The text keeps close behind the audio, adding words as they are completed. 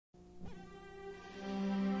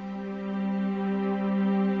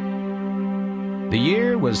The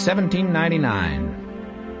year was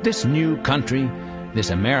 1799. This new country, this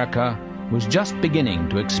America, was just beginning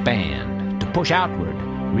to expand, to push outward,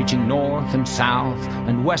 reaching north and south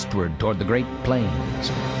and westward toward the Great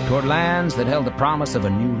Plains, toward lands that held the promise of a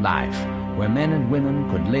new life, where men and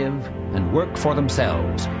women could live and work for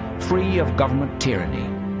themselves, free of government tyranny.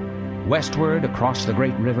 Westward, across the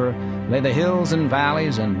great river, lay the hills and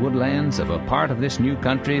valleys and woodlands of a part of this new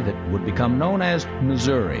country that would become known as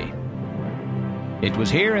Missouri. It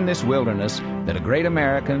was here in this wilderness that a great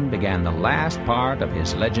American began the last part of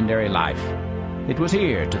his legendary life. It was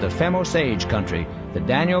here, to the Femme Osage country, that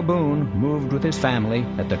Daniel Boone moved with his family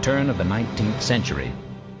at the turn of the 19th century.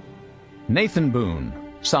 Nathan Boone,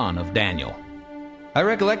 son of Daniel. I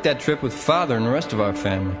recollect that trip with Father and the rest of our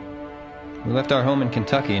family. We left our home in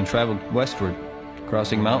Kentucky and traveled westward,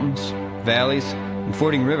 crossing mountains, valleys, and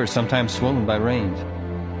fording rivers sometimes swollen by rains.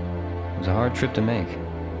 It was a hard trip to make.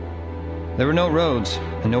 There were no roads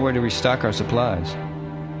and nowhere to restock our supplies.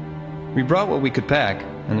 We brought what we could pack,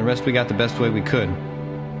 and the rest we got the best way we could.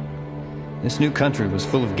 This new country was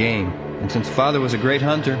full of game, and since Father was a great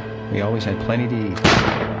hunter, we always had plenty to eat.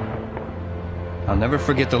 I'll never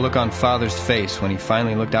forget the look on Father's face when he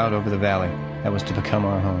finally looked out over the valley that was to become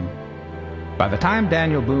our home. By the time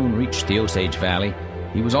Daniel Boone reached the Osage Valley,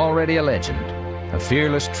 he was already a legend, a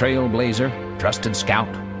fearless trailblazer, trusted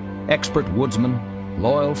scout, expert woodsman,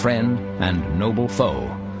 loyal friend, and noble foe.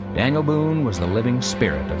 Daniel Boone was the living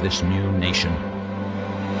spirit of this new nation.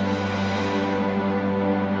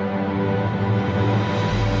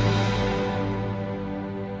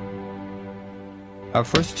 Our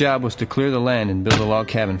first job was to clear the land and build a log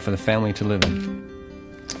cabin for the family to live in.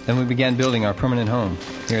 Then we began building our permanent home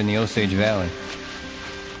here in the Osage Valley.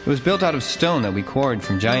 It was built out of stone that we quarried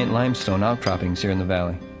from giant limestone outcroppings here in the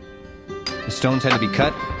valley. The stones had to be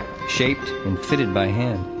cut, shaped, and fitted by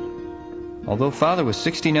hand. Although Father was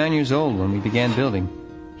 69 years old when we began building,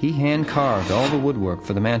 he hand-carved all the woodwork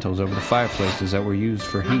for the mantles over the fireplaces that were used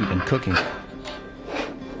for heat and cooking.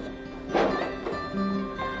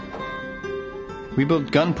 We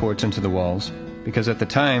built gun ports into the walls because at the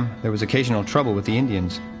time there was occasional trouble with the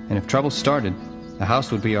Indians, and if trouble started, the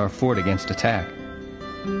house would be our fort against attack.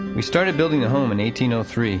 We started building the home in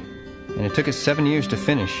 1803, and it took us 7 years to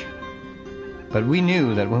finish. But we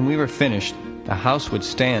knew that when we were finished, the house would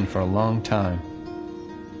stand for a long time.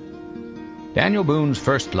 Daniel Boone's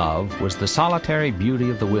first love was the solitary beauty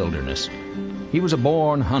of the wilderness. He was a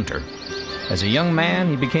born hunter. As a young man,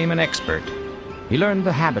 he became an expert. He learned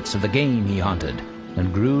the habits of the game he hunted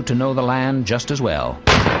and grew to know the land just as well.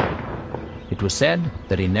 It was said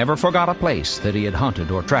that he never forgot a place that he had hunted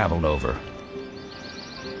or traveled over.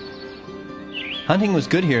 Hunting was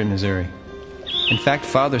good here in Missouri. In fact,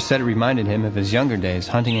 Father said it reminded him of his younger days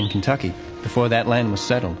hunting in Kentucky before that land was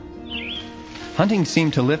settled. Hunting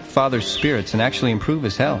seemed to lift Father's spirits and actually improve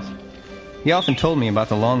his health. He often told me about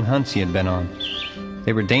the long hunts he had been on.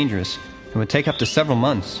 They were dangerous and would take up to several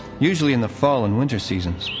months, usually in the fall and winter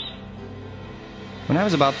seasons. When I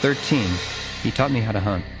was about 13, he taught me how to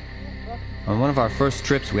hunt. On one of our first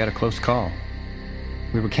trips, we had a close call.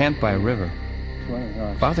 We were camped by a river.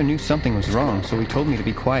 Father knew something was wrong, so he told me to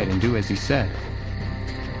be quiet and do as he said.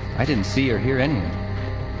 I didn't see or hear anything,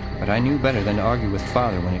 but I knew better than to argue with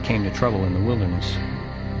Father when it came to trouble in the wilderness.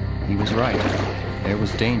 He was right. There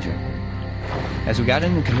was danger. As we got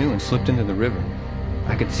in the canoe and slipped into the river,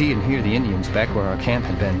 I could see and hear the Indians back where our camp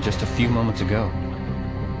had been just a few moments ago.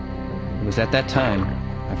 It was at that time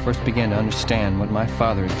I first began to understand what my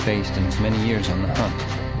father had faced in his many years on the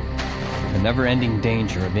hunt. The never-ending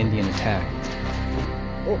danger of Indian attack.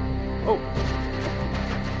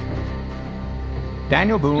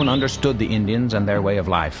 Daniel Boone understood the Indians and their way of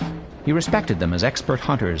life. He respected them as expert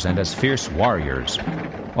hunters and as fierce warriors.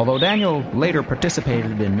 Although Daniel later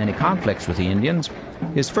participated in many conflicts with the Indians,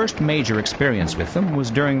 his first major experience with them was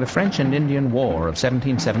during the French and Indian War of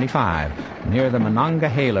 1775, near the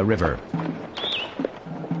Monongahela River.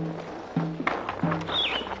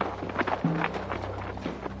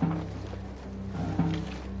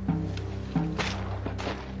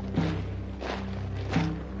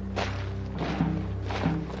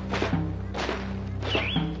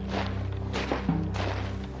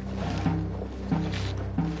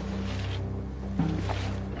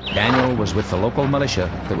 Daniel was with the local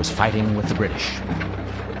militia that was fighting with the British.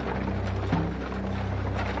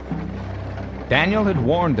 Daniel had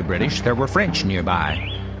warned the British there were French nearby,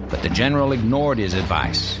 but the general ignored his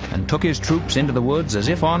advice and took his troops into the woods as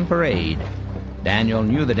if on parade. Daniel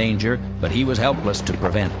knew the danger, but he was helpless to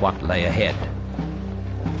prevent what lay ahead.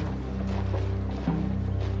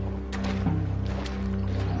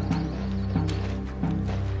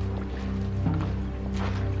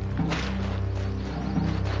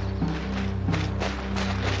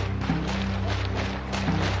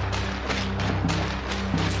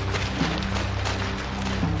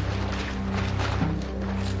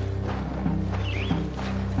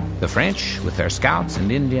 The French, with their scouts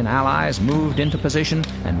and Indian allies, moved into position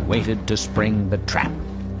and waited to spring the trap.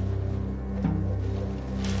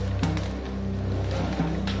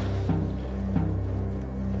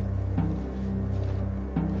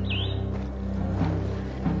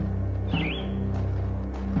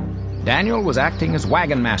 Daniel was acting as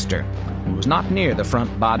wagon master and was not near the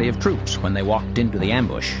front body of troops when they walked into the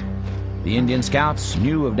ambush. The Indian scouts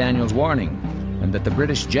knew of Daniel's warning and that the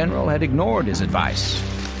British general had ignored his advice.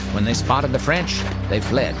 When they spotted the French, they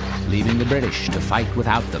fled, leaving the British to fight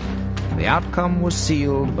without them. The outcome was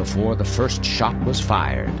sealed before the first shot was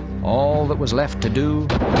fired. All that was left to do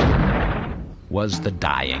was the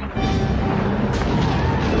dying.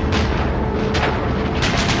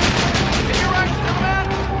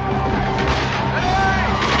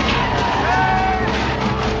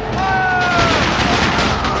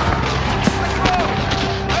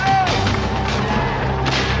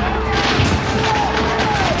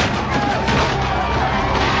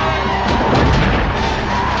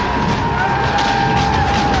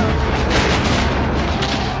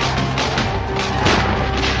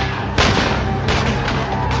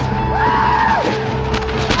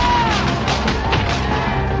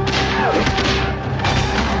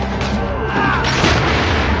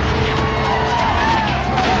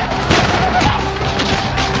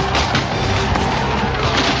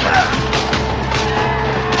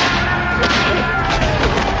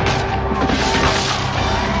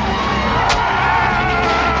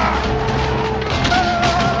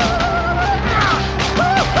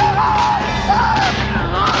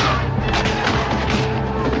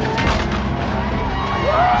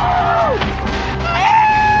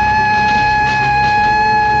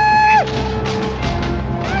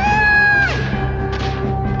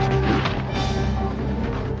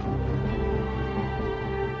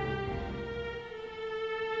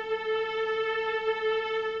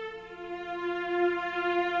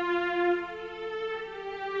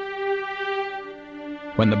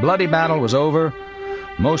 When the bloody battle was over,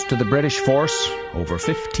 most of the British force, over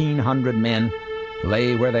 1,500 men,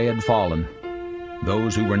 lay where they had fallen.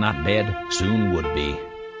 Those who were not dead soon would be.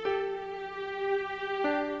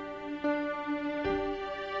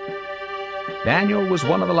 Daniel was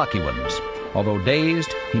one of the lucky ones. Although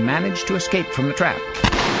dazed, he managed to escape from the trap.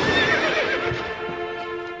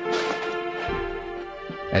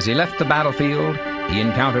 As he left the battlefield, he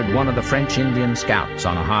encountered one of the French Indian scouts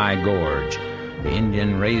on a high gorge. The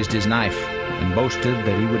Indian raised his knife and boasted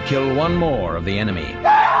that he would kill one more of the enemy.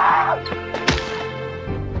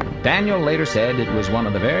 Daniel later said it was one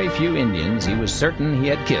of the very few Indians he was certain he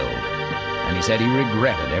had killed, and he said he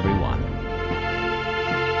regretted every one.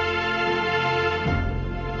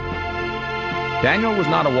 Daniel was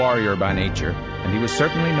not a warrior by nature, and he was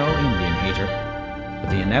certainly no Indian hater. But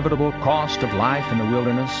the inevitable cost of life in the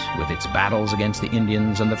wilderness, with its battles against the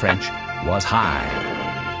Indians and the French, was high.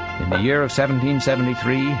 In the year of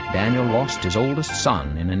 1773, Daniel lost his oldest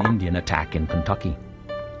son in an Indian attack in Kentucky.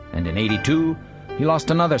 And in 82, he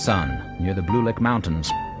lost another son near the Blue Lick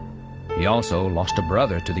Mountains. He also lost a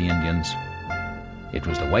brother to the Indians. It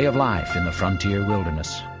was the way of life in the frontier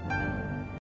wilderness.